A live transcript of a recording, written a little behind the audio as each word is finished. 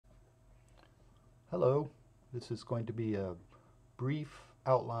Hello, this is going to be a brief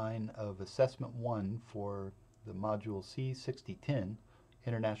outline of Assessment 1 for the module C6010,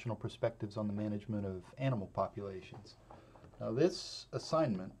 International Perspectives on the Management of Animal Populations. Now this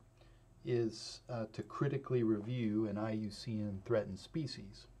assignment is to critically review an IUCN threatened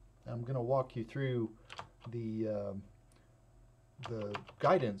species. I'm going to walk you through the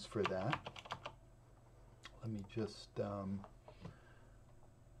guidance for that. Let me just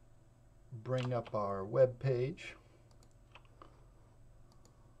bring up our web page.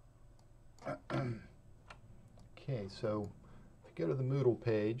 Okay, so if you go to the Moodle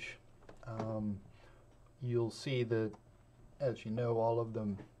page, you'll see that, as you know, all of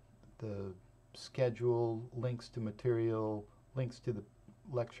the schedule, links to material, links to the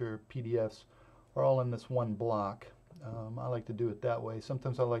lecture, PDFs are all in this one block. I like to do it that way.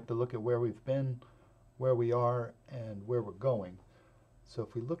 Sometimes I like to look at where we've been, where we are, and where we're going. So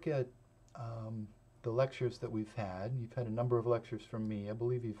if we look at the lectures that you've had a number of lectures from me. I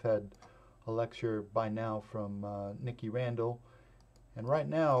believe you've had a lecture by now from Nikki Randall, and right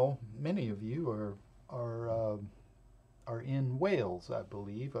now many of you are in Wales, I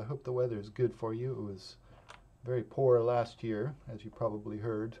believe. I hope the weather is good for you. It was very poor last year, as you probably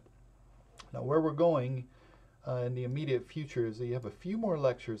heard. Now where we're going in the immediate future is that you have a few more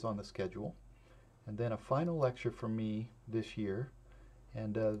lectures on the schedule, and then a final lecture from me this year.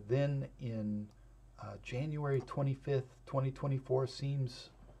 And then in January 25th, 2024 seems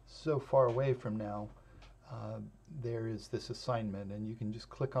so far away from now. There is this assignment, and you can just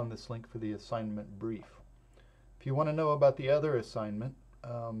click on this link for the assignment brief. If you want to know about the other assignment,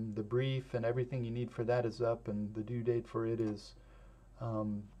 the brief and everything you need for that is up, and the due date for it is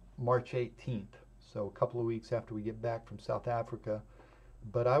March 18th, so a couple of weeks after we get back from South Africa.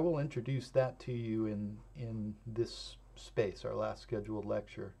 But I will introduce that to you in this space, our last scheduled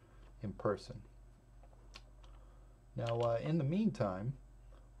lecture in person. Now in the meantime,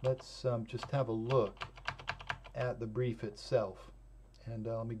 let's just have a look at the brief itself, and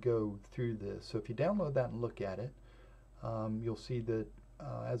let me go through this. So if you download that and look at it, you'll see that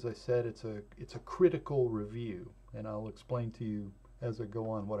as I said, it's a critical review, and I'll explain to you as I go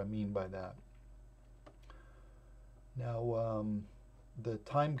on what I mean by that. Now the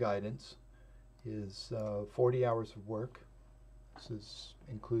time guidance is 40 hours of work. This is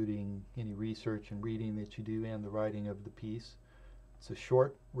including any research and reading that you do and the writing of the piece. It's a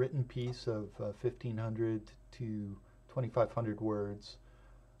short written piece of 1,500 to 2,500 words.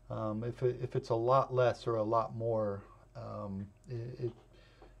 If it's a lot less or a lot more,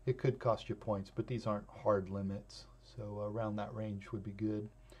 it could cost you points, but these aren't hard limits, so around that range would be good.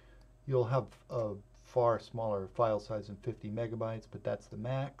 You'll have a far smaller file size than 50 megabytes, but that's the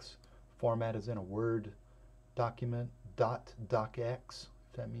max. Format is in a Word document, .docx,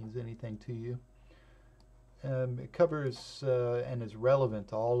 if that means anything to you. It covers and is relevant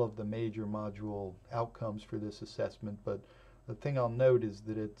to all of the major module outcomes for this assessment, but the thing I'll note is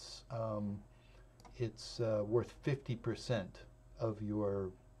that it's worth 50% of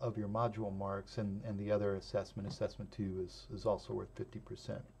your module marks, and the other assessment, assessment 2, is also worth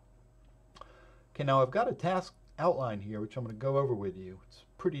 50%. Okay, now I've got a task outline here which I'm going to go over with you. It's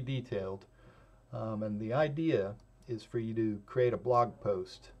pretty detailed, and the idea is for you to create a blog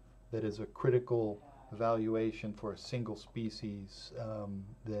post that is a critical evaluation for a single species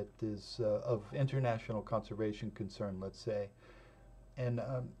that is of international conservation concern, let's say. And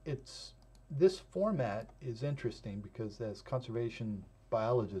this format is interesting because as conservation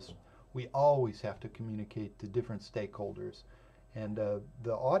biologists, we always have to communicate to different stakeholders, and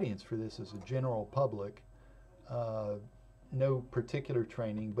the audience for this is a general public. No particular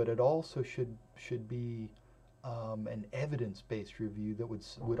training, but it also should be an evidence-based review that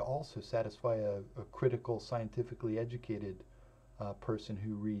would also satisfy a critical, scientifically educated person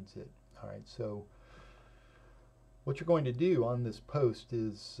who reads it. All right, so what you're going to do on this post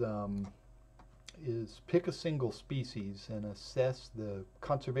is pick a single species and assess the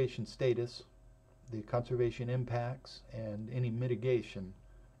conservation status, the conservation impacts, and any mitigation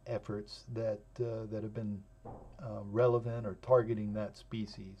efforts that have been relevant or targeting that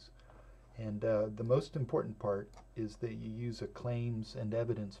species. And the most important part is that you use a claims and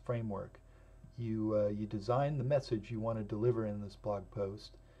evidence framework. You design the message you want to deliver in this blog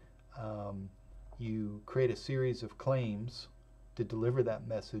post. You create a series of claims to deliver that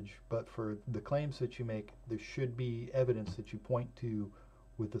message, but for the claims that you make, there should be evidence that you point to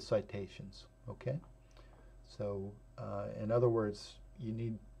with the citations. Okay? So in other words, you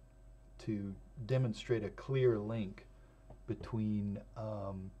need to demonstrate a clear link between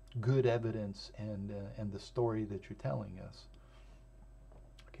good evidence and the story that you're telling us.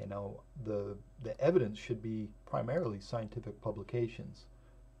 Okay, now the evidence should be primarily scientific publications.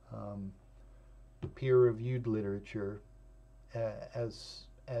 Um, Peer-reviewed literature, as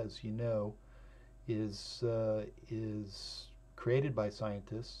you know, is created by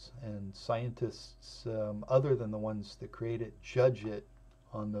scientists, and scientists other than the ones that create it judge it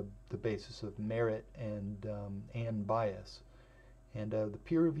on the basis of merit and bias. And the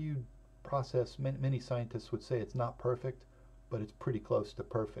peer-reviewed process, many scientists would say it's not perfect, but it's pretty close to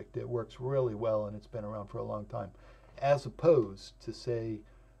perfect. It works really well, and it's been around for a long time, as opposed to, say,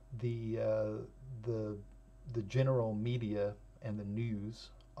 the general media and the news,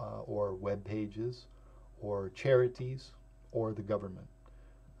 or web pages, or charities, or the government.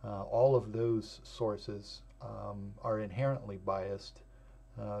 All of those sources are inherently biased.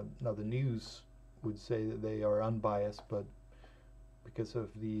 Now, the news would say that they are unbiased, but because of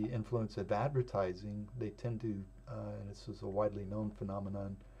the influence of advertising, they tend to, and this is a widely known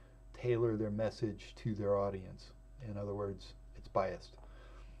phenomenon, tailor their message to their audience. In other words, it's biased.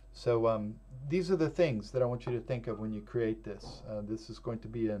 So these are the things that I want you to think of when you create this. This is going to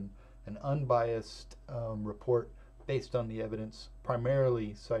be an unbiased report based on the evidence,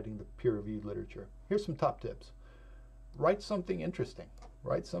 primarily citing the peer-reviewed literature. Here's some top tips. Write something interesting.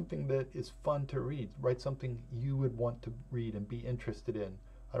 Write something that is fun to read. Write something you would want to read and be interested in.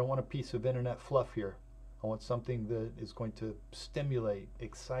 I don't want a piece of internet fluff here. I want something that is going to stimulate,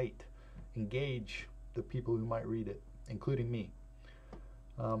 excite, engage the people who might read it, including me.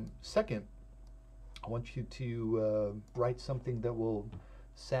 Second, I want you to write something that will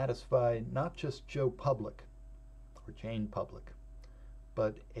satisfy not just Joe Public or Jane Public,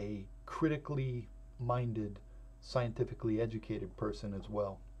 but a critically minded, scientifically educated person as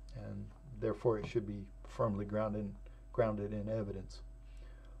well, and therefore it should be firmly grounded in evidence.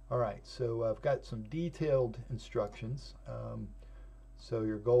 All right, so I've got some detailed instructions. So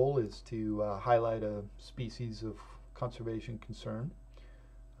your goal is to highlight a species of conservation concern.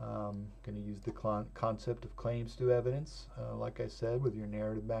 Going to use the concept of claims to evidence, like I said, with your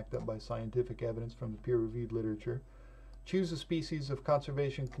narrative backed up by scientific evidence from the peer-reviewed literature. Choose a species of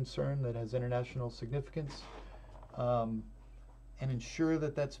conservation concern that has international significance, and ensure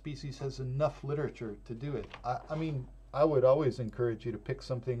that that species has enough literature to do it. I mean, I would always encourage you to pick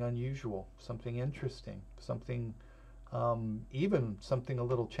something unusual, something interesting, something, even something a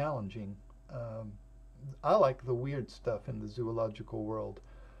little challenging. I like the weird stuff in the zoological world.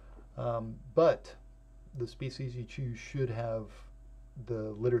 But the species you choose should have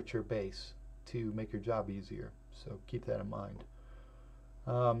the literature base to make your job easier, so keep that in mind.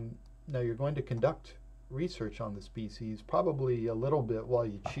 Now you're going to conduct research on the species, probably a little bit while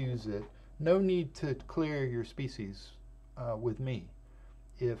you choose it. No need to clear your species with me.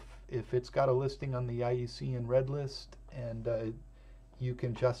 If it's got a listing on the IUCN Red List and you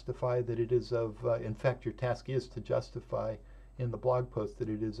can justify that it is of, in fact your task is to justify in the blog post that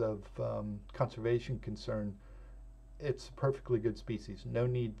it is of conservation concern, it's a perfectly good species. No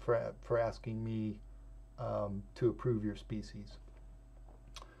need for asking me to approve your species.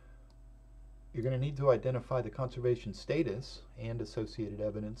 You're going to need to identify the conservation status and associated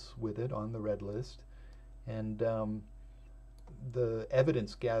evidence with it on the red list, and the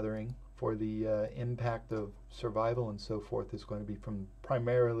evidence gathering for the impact of survival and so forth is going to be from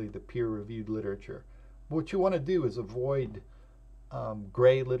primarily the peer-reviewed literature. What you want to do is avoid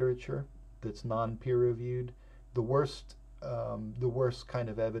gray literature that's non-peer-reviewed. The worst kind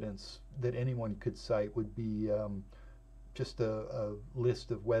of evidence that anyone could cite would be just a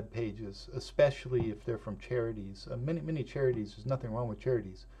list of web pages, especially if they're from charities. Many charities, there's nothing wrong with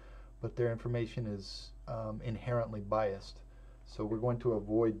charities, but their information is inherently biased. So we're going to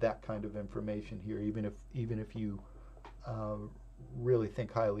avoid that kind of information here, even if you really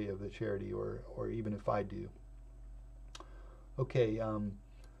think highly of the charity, or even if I do. Okay,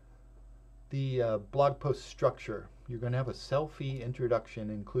 the blog post structure. You're going to have a selfie introduction,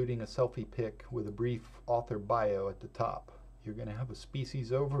 including a selfie pic with a brief author bio at the top. You're going to have a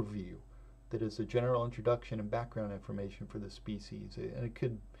species overview that is a general introduction and background information for the species. And it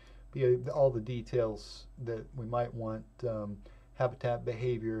could be all the details that we might want, habitat,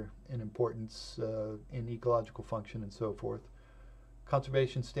 behavior, and importance in ecological function and so forth.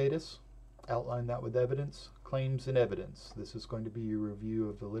 Conservation status, outline that with evidence. Claims and evidence. This is going to be your review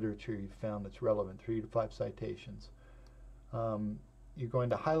of the literature you found that's relevant, 3 to 5 citations. You're going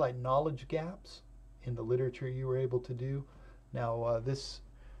to highlight knowledge gaps in the literature you were able to do. Now this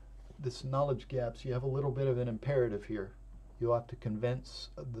knowledge gaps, you have a little bit of an imperative here. You'll have to convince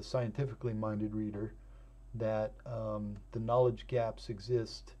the scientifically minded reader that the knowledge gaps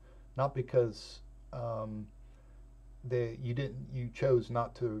exist not because you chose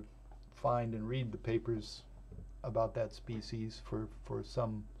not to find and read the papers about that species for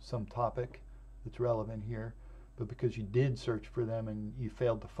some topic that's relevant here, but because you did search for them and you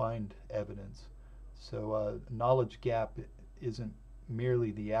failed to find evidence. So knowledge gap isn't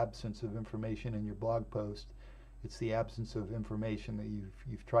merely the absence of information in your blog post, it's the absence of information that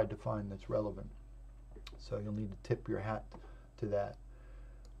you've tried to find that's relevant. So you'll need to tip your hat to that.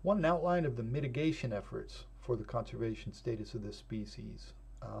 One outline of the mitigation efforts for the conservation status of this species,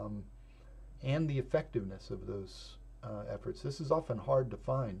 and the effectiveness of those efforts. This is often hard to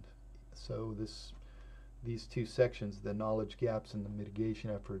find, so these two sections, the knowledge gaps and the mitigation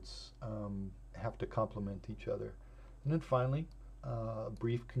efforts, have to complement each other. And then finally, a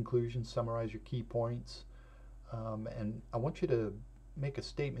brief conclusion, summarize your key points, and I want you to make a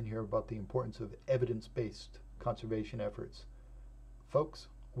statement here about the importance of evidence-based conservation efforts. Folks,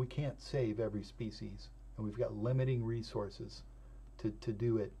 we can't save every species, and we've got limiting resources to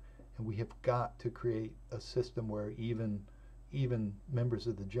do it, and we have got to create a system where even members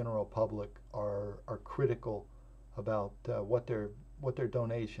of the general public are critical about what their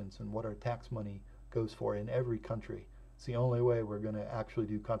donations and what our tax money goes for in every country. It's the only way we're going to actually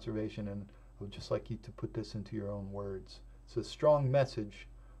do conservation, and I would just like you to put this into your own words. It's a strong message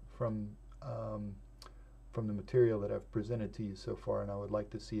from the material that I've presented to you so far, and I would like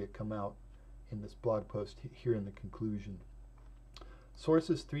to see it come out in this blog post here in the conclusion.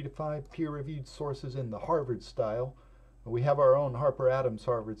 Sources, 3 to 5 peer-reviewed sources in the Harvard style. We have our own Harper Adams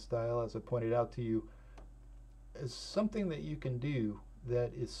Harvard style, as I pointed out to you, is something that you can do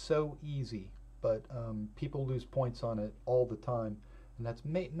that is so easy, but people lose points on it all the time, and that's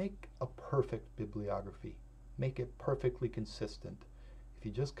make a perfect bibliography. Make it perfectly consistent. If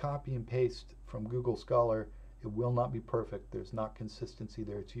you just copy and paste from Google Scholar, it will not be perfect. There's not consistency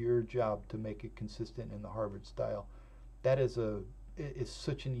there. It's your job to make it consistent in the Harvard style. That is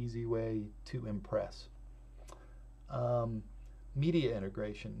such an easy way to impress. Media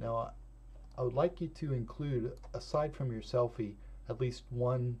integration. Now, I would like you to include, aside from your selfie, at least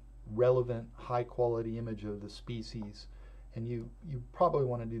one relevant, high-quality image of the species. And you probably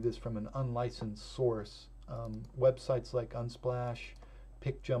want to do this from an unlicensed source. Websites like Unsplash,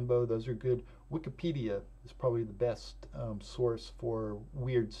 PicJumbo, those are good. Wikipedia is probably the best source for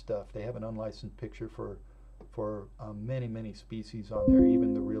weird stuff. They have an unlicensed picture for many species on there,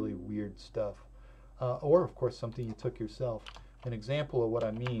 even the really weird stuff. Or, of course, something you took yourself. An example of what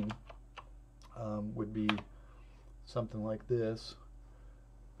I mean would be something like this.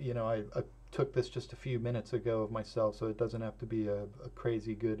 You know, I took this just a few minutes ago of myself, so it doesn't have to be a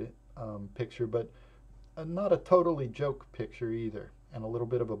crazy good picture, but not a totally joke picture either, and a little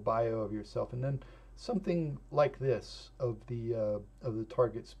bit of a bio of yourself, and then something like this of the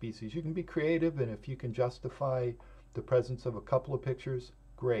target species. You can be creative, and if you can justify the presence of a couple of pictures,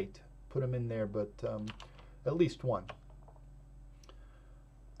 great, put them in there, but at least one.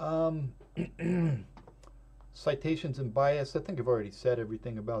 Citations and bias, I think I've already said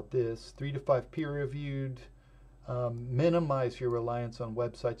everything about this. 3 to 5 peer-reviewed. Minimize your reliance on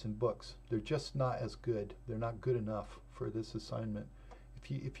websites and books. They're just not as good. They're not good enough for this assignment.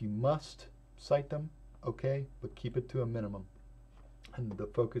 If you must cite them, okay, but keep it to a minimum. And the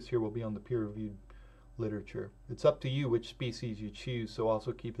focus here will be on the peer-reviewed literature. It's up to you which species you choose, so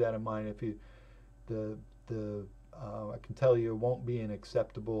also keep that in mind. If you, I can tell you it won't be an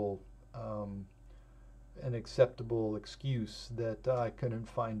acceptable excuse that I couldn't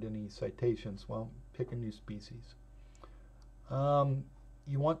find any citations. Well, pick a new species.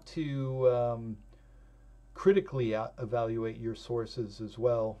 You want to critically evaluate your sources as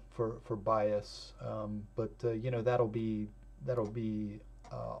well for bias, but you know, that'll be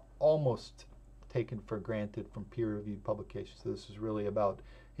almost taken for granted from peer-reviewed publications. So this is really about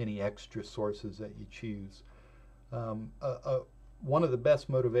any extra sources that you choose. One of the best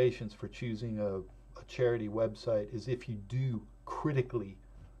motivations for choosing a charity website is if you do critically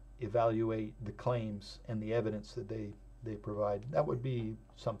evaluate the claims and the evidence that they provide. That would be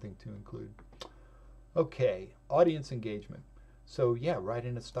something to include. Okay, audience engagement. So yeah, write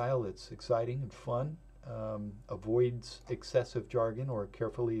in a style that's exciting and fun, avoids excessive jargon, or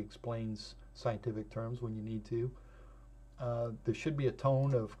carefully explains scientific terms when you need to. There should be a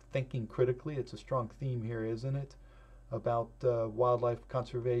tone of thinking critically. It's a strong theme here, isn't it? About wildlife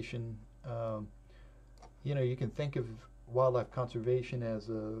conservation. You know, you can think of wildlife conservation as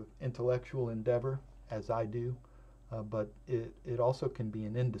an intellectual endeavor, as I do, but it also can be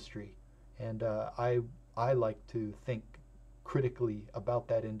an industry. And I like to think critically about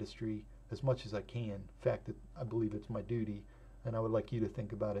that industry as much as I can. In fact, I believe it's my duty, and I would like you to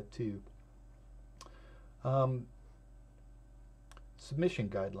think about it too. submission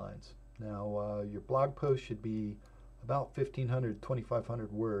guidelines. Now, your blog post should be about 1,500,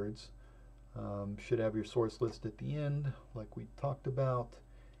 2,500 words. Should have your source list at the end, like we talked about,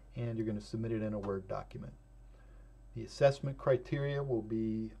 and you're going to submit it in a Word document. The assessment criteria will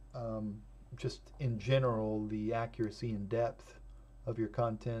be just in general the accuracy and depth of your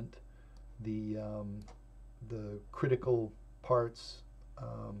content, the critical parts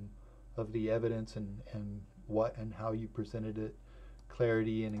of the evidence and what and how you presented it,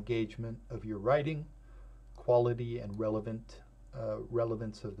 clarity and engagement of your writing, quality and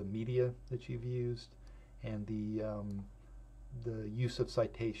relevance of the media that you've used, and the use of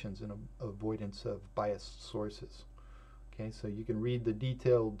citations and avoidance of biased sources. Okay, so you can read the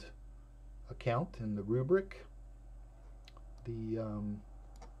detailed account in the rubric. The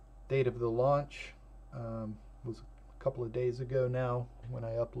date of the launch was a couple of days ago now when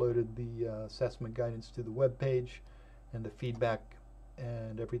I uploaded the assessment guidance to the web page, and the feedback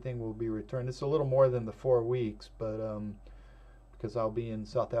and everything will be returned. It's a little more than the 4 weeks, but because I'll be in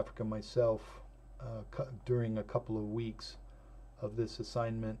South Africa myself during a couple of weeks of this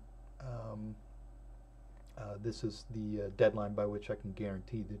assignment, this is the deadline by which I can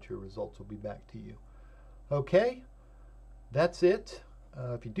guarantee that your results will be back to you. Okay, that's it.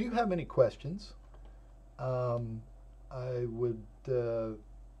 If you do have any questions, I would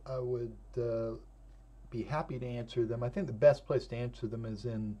be happy to answer them. I think the best place to answer them is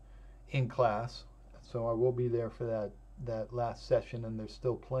in class. So I will be there for that last session, and there's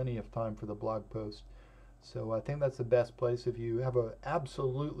still plenty of time for the blog post. So I think that's the best place. If you have an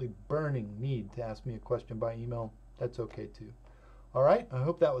absolutely burning need to ask me a question by email, that's okay too. All right, I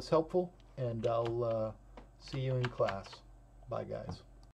hope that was helpful, and I'll see you in class. Bye, guys.